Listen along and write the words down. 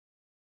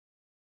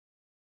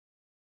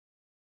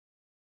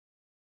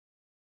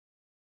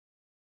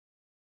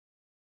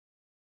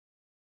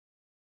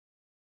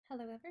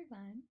Hello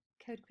everyone,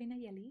 Code Queen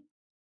Ayeli.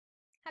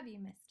 Have you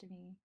missed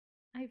me?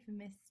 I've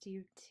missed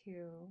you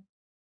too.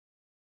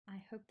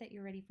 I hope that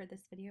you're ready for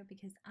this video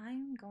because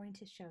I'm going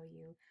to show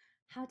you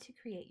how to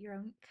create your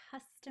own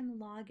custom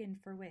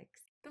login for Wix.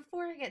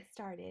 Before I get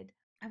started,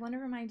 I want to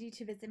remind you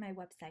to visit my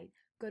website.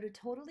 Go to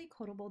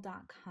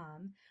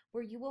totallycodeable.com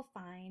where you will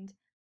find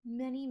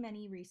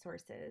many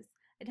resources.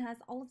 It has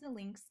all of the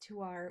links to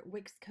our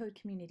Wix Code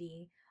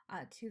community,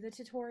 to the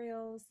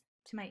tutorials,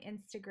 to my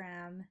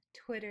Instagram,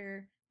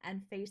 Twitter,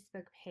 and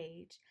Facebook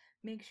page.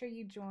 Make sure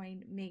you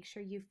join, make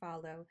sure you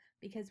follow,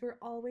 because we're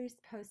always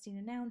posting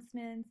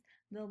announcements,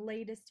 the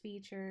latest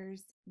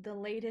features, the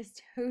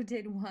latest who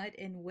did what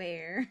and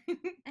where.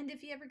 And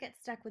if you ever get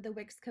stuck with a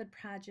Wix Code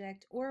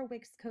project or a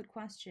Wix Code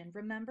question,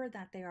 remember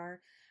that there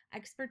are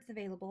experts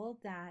available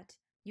that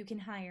you can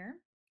hire.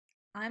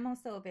 I'm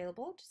also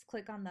available. Just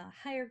click on the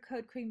Hire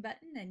Code Queen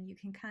button and you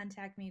can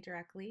contact me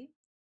directly.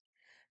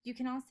 You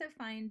can also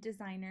find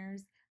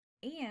designers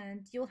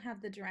and you'll have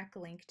the direct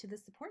link to the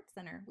support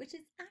center, which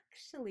is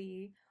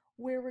actually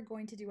where we're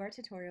going to do our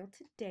tutorial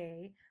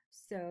today.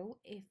 So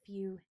if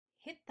you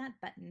hit that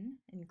button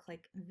and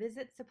click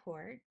Visit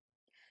Support,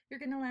 you're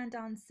going to land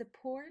on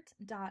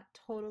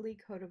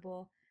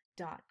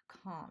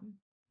support.totallycodeable.com.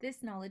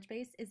 This knowledge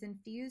base is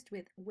infused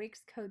with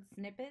Wix code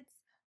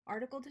snippets,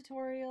 article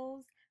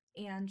tutorials,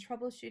 and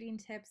troubleshooting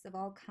tips of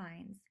all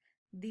kinds.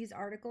 These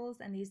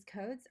articles and these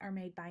codes are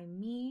made by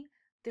me.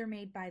 They're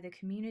made by the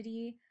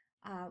community.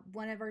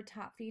 One of our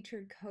top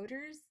featured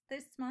coders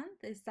this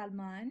month is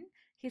Salman.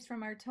 He's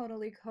from our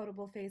Totally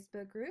Codeable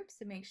Facebook group,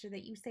 so make sure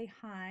that you say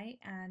hi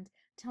and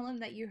tell him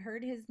that you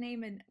heard his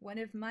name in one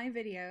of my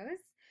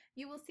videos.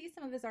 You will see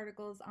some of his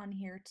articles on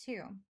here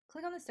too.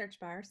 Click on the search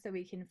bar so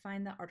we can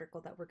find the article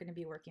that we're going to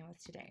be working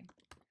with today.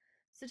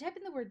 So type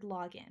in the word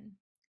login.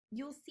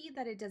 You'll see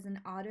that it does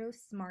an auto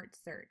smart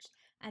search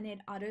and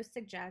it auto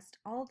suggests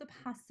all the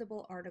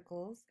possible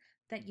articles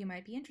that you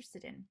might be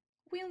interested in.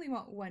 We only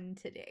want one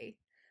today.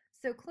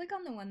 So click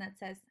on the one that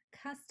says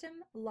Custom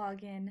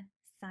Login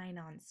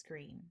Sign-On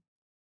Screen.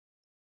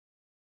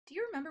 Do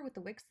you remember what the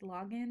Wix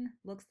login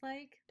looks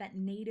like? That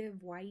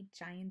native white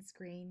giant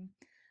screen?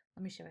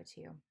 Let me show it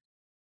to you.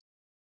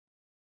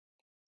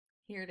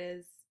 Here it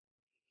is.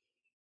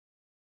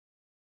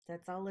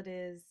 That's all it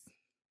is.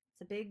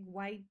 It's a big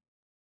white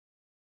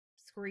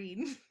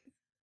screen.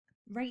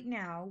 Right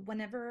now,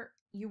 whenever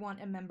you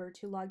want a member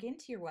to log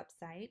into your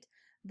website,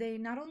 they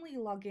not only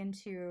log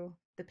into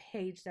the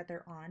page that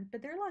they're on,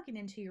 but they're logging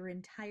into your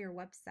entire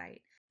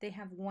website. They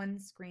have one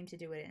screen to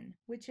do it in,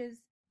 which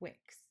is Wix.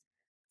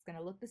 It's going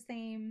to look the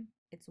same.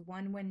 It's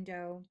one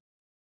window,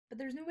 but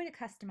there's no way to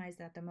customize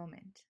it at the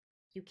moment.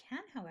 You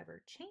can,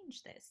 however,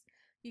 change this.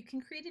 You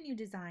can create a new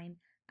design,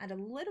 add a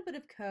little bit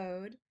of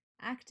code,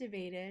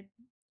 activate it,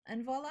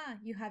 and voila,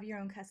 you have your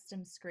own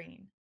custom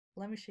screen.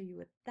 Let me show you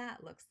what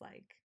that looks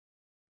like.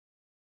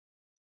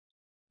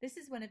 This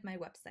is one of my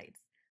websites,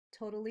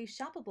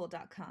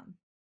 totallyshoppable.com.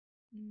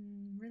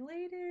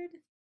 Related?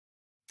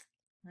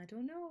 I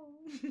don't know.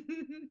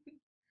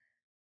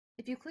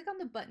 If you click on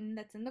the button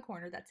that's in the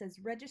corner that says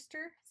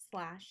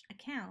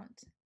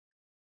register/account,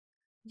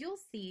 you'll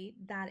see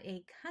that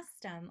a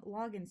custom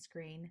login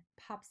screen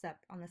pops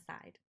up on the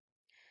side.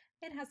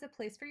 It has a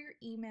place for your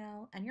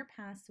email and your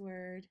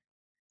password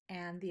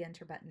and the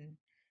enter button.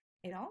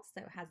 It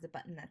also has a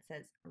button that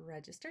says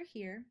register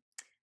here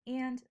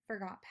and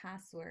forgot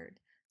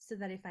password, so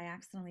that if I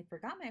accidentally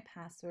forgot my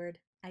password,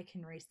 I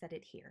can reset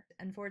it here.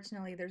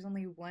 Unfortunately, there's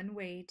only one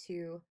way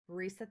to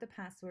reset the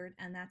password,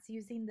 and that's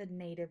using the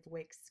native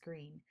Wix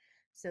screen.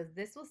 So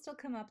this will still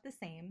come up the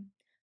same,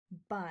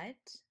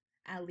 but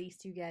at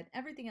least you get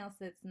everything else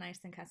that's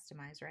nice and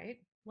customized, right?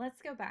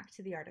 Let's go back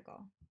to the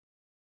article.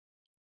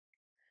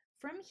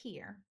 From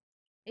here,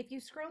 if you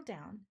scroll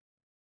down,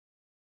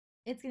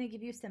 it's going to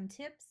give you some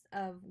tips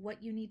of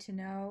what you need to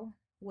know,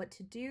 what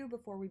to do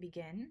before we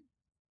begin.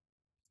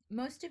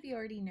 Most of you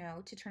already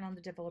know to turn on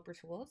the developer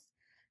tools.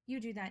 You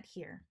do that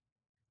here.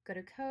 Go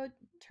to Code,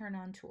 turn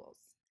on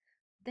Tools.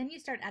 Then you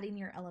start adding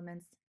your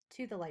elements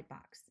to the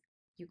lightbox.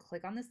 You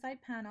click on the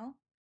side panel,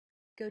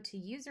 go to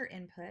User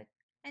Input,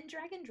 and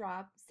drag and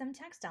drop some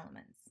text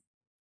elements.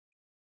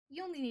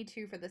 You only need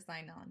two for the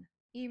sign-on,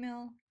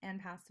 email and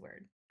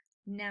password.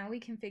 Now we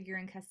configure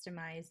and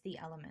customize the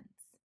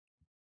elements.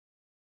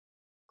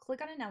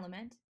 Click on an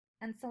element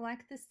and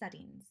select the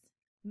settings.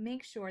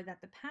 Make sure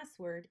that the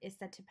password is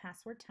set to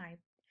password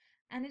type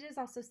and it is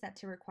also set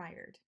to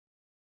required.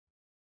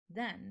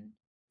 Then,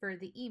 for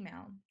the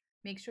email,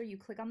 make sure you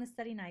click on the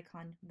setting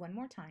icon one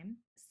more time,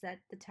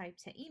 set the type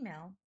to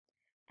email,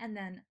 and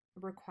then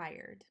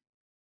required.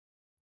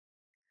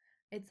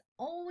 It's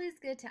always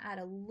good to add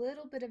a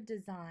little bit of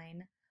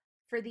design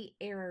for the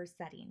error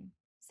setting.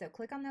 So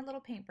click on that little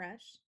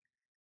paintbrush,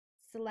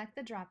 select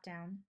the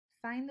dropdown,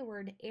 find the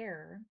word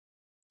error,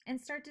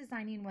 and start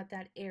designing what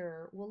that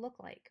error will look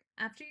like.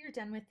 After you're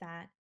done with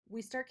that,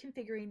 we start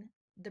configuring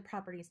the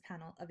properties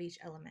panel of each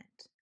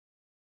element.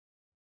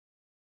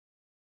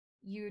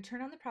 You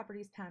turn on the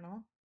properties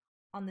panel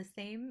on the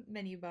same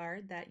menu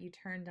bar that you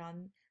turned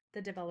on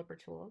the developer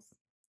tools,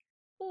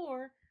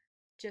 or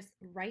just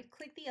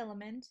right-click the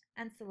element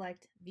and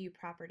select View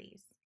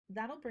Properties.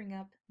 That'll bring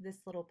up this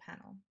little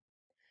panel.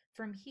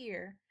 From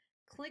here,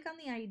 click on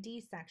the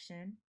ID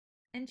section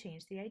and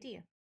change the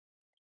ID.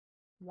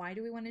 Why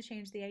do we want to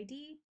change the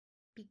ID?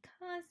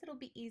 Because it'll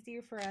be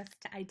easier for us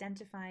to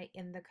identify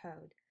in the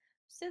code.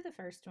 So the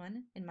first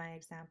one, in my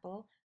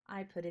example,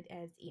 I put it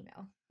as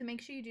email. So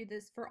make sure you do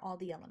this for all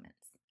the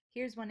elements.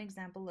 Here's one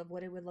example of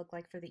what it would look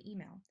like for the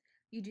email.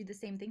 You do the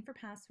same thing for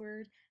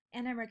password,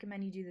 and I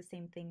recommend you do the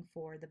same thing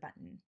for the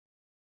button.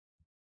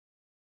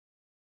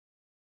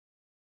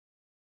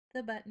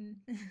 The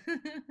button.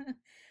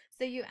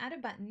 So you add a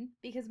button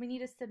because we need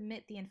to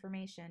submit the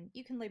information.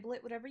 You can label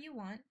it whatever you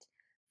want.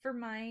 For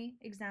my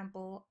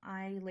example,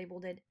 I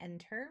labeled it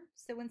enter.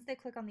 So once they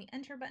click on the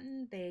enter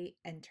button, they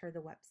enter the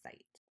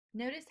website.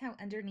 Notice how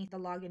underneath the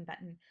login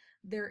button,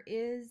 there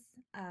is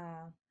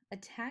a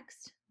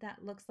text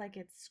that looks like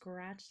it's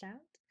scratched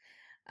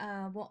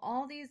out. Well,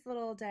 all these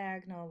little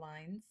diagonal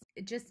lines,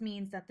 it just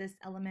means that this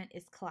element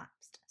is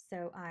collapsed.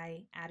 So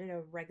I added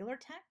a regular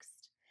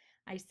text.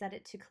 I set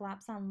it to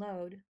collapse on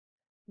load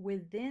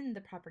within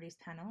the properties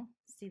panel.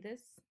 See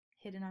this?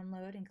 Hidden on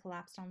load and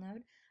collapsed on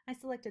load. I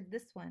selected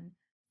this one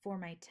for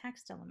my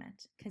text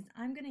element because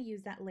I'm going to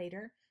use that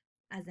later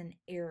as an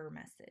error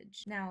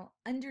message. Now,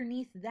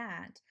 underneath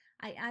that,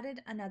 I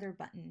added another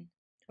button,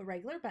 a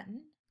regular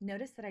button.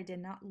 Notice that I did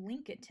not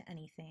link it to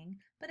anything,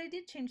 but I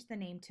did change the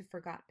name to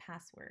Forgot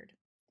Password.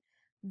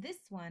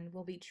 This one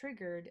will be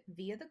triggered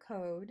via the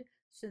code,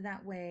 so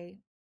that way,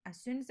 as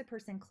soon as the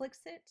person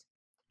clicks it,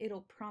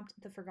 it'll prompt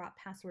the Forgot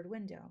Password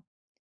window.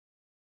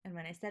 And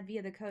when I said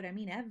via the code, I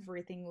mean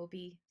everything will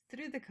be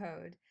through the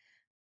code.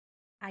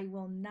 I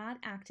will not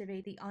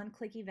activate the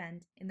on-click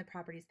event in the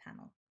properties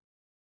panel.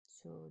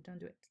 So don't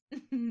do it.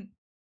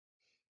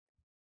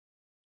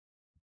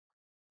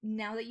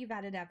 Now that you've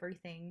added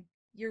everything,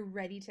 you're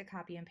ready to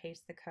copy and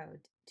paste the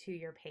code to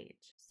your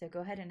page. So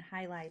go ahead and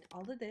highlight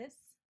all of this.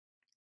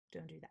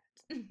 Don't do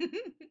that.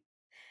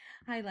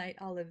 Highlight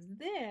all of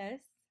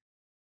this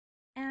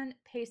and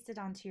paste it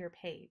onto your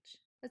page.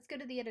 Let's go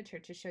to the editor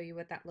to show you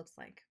what that looks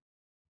like.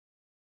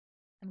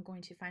 I'm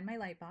going to find my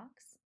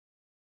lightbox.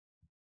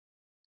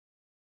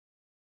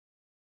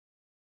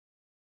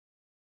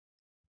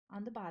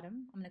 On the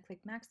bottom, I'm going to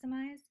click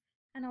Maximize,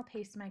 and I'll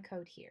paste my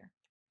code here.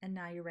 And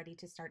now you're ready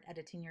to start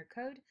editing your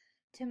code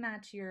to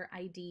match your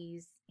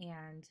IDs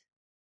and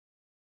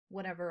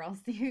whatever else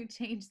you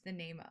changed the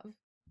name of.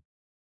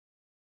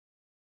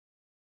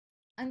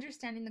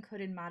 Understanding the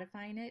code and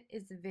modifying it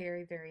is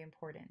very, very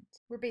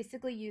important. We're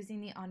basically using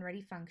the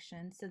onReady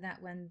function so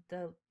that when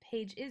the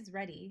page is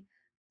ready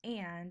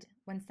and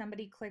when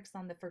somebody clicks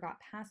on the Forgot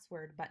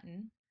Password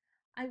button,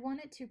 I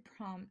want it to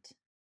prompt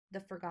the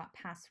Forgot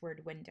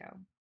Password window.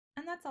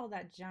 And that's all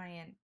that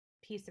giant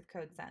piece of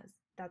code says.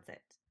 That's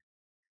it.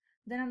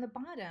 Then on the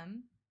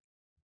bottom,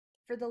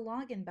 for the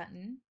login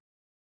button,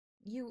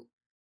 you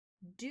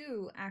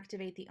do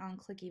activate the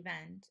on-click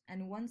event,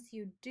 and once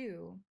you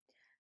do,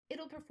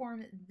 it'll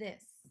perform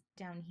this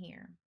down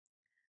here.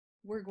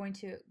 We're going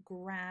to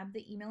grab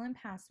the email and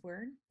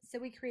password. So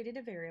we created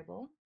a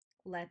variable,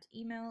 let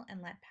email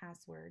and let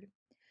password,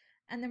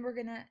 and then we're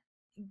gonna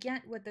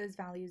get what those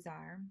values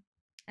are.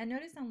 And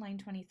notice on line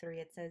 23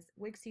 it says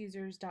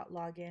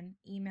wixusers.login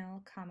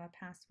email comma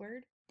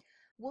password.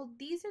 Well,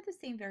 these are the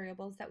same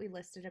variables that we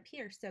listed up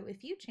here. So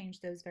if you change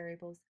those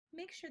variables,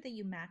 make sure that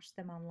you match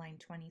them on line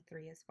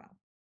 23 as well.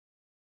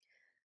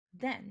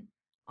 Then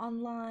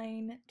on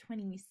line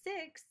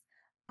 26,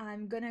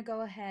 I'm going to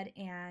go ahead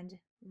and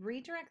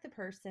redirect the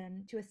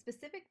person to a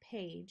specific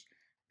page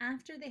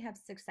after they have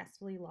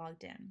successfully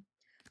logged in.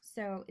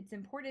 So it's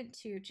important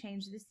to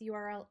change this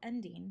URL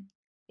ending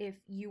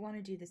if you want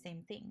to do the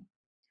same thing.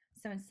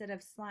 So instead of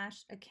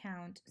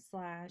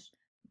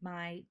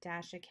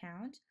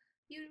 /account/my-account,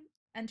 you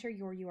enter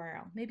your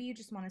URL. Maybe you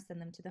just want to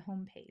send them to the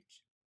home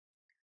page.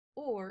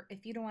 Or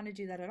if you don't want to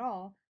do that at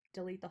all,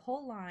 delete the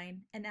whole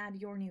line and add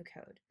your new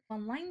code.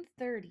 On line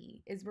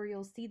 30 is where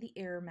you'll see the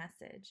error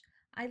message.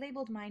 I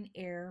labeled mine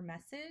error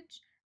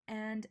message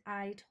and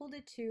I told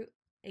it to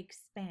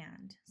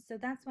expand. So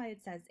that's why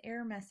it says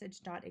error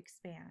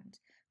message.expand,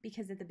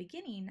 because at the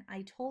beginning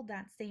I told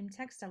that same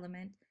text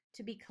element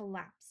to be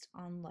collapsed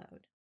on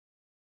load.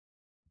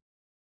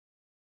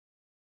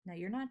 Now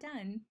you're not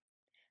done.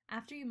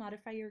 After you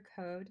modify your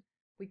code,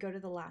 we go to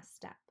the last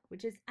step,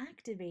 which is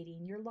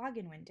activating your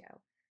login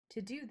window.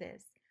 To do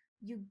this,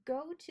 you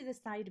go to the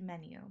side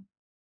menu,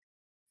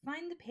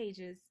 find the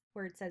pages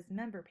where it says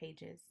Member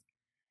Pages,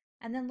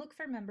 and then look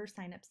for Member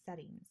Signup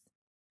Settings.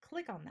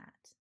 Click on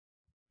that.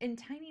 In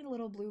tiny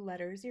little blue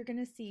letters, you're going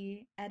to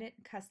see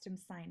Edit Custom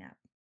Signup.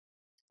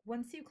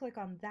 Once you click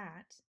on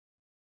that,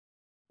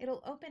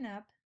 it'll open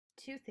up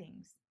two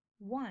things.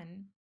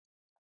 One,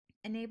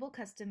 Enable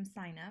Custom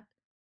Signup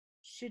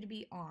should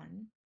be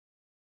on,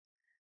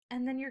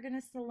 and then you're going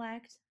to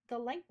select the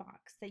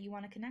lightbox that you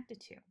want to connect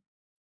it to.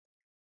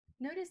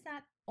 Notice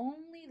that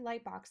only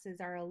lightboxes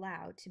are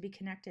allowed to be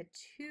connected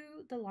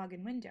to the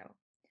login window.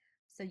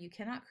 So you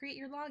cannot create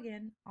your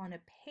login on a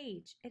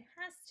page. It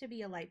has to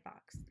be a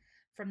lightbox.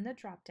 From the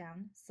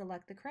drop-down,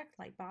 select the correct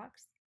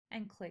lightbox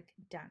and click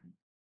Done.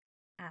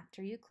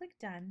 After you click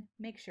Done,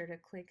 make sure to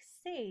click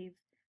Save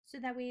so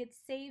that way it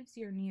saves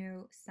your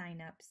new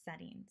sign-up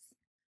settings.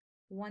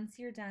 Once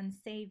you're done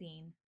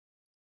saving,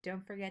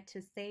 don't forget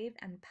to save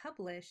and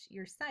publish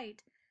your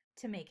site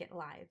to make it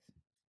live.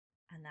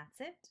 And that's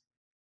it.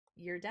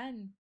 You're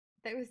done.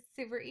 That was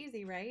super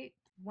easy, right?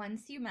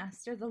 Once you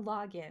master the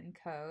login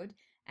code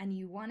and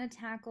you want to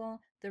tackle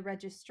the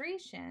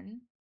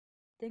registration,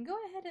 then go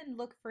ahead and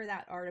look for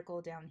that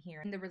article down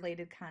here in the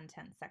related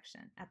content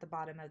section at the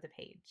bottom of the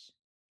page.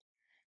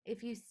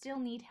 If you still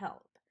need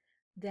help,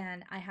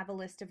 then I have a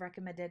list of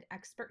recommended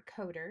expert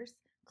coders.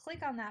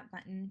 Click on that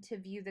button to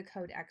view the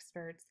code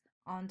experts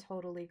on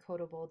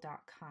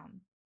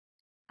totallycodable.com.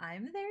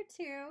 I'm there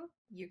too.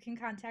 You can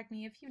contact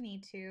me if you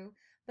need to,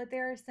 but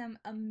there are some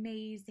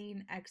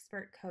amazing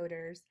expert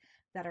coders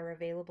that are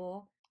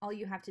available. All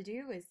you have to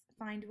do is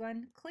find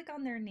one, click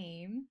on their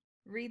name,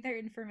 read their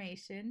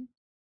information,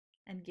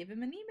 and give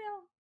them an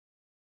email.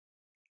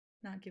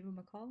 Not give them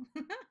a call.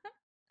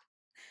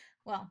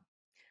 Well,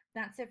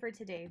 that's it for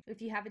today.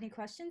 If you have any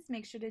questions,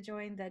 make sure to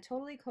join the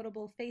Totally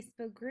Codable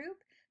Facebook group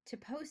to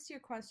post your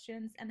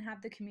questions and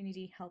have the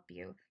community help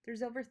you.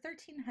 There's over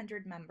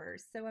 1,300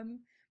 members, so I'm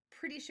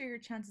pretty sure your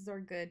chances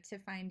are good to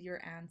find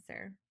your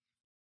answer.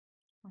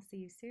 I'll see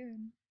you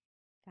soon.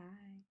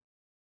 Bye.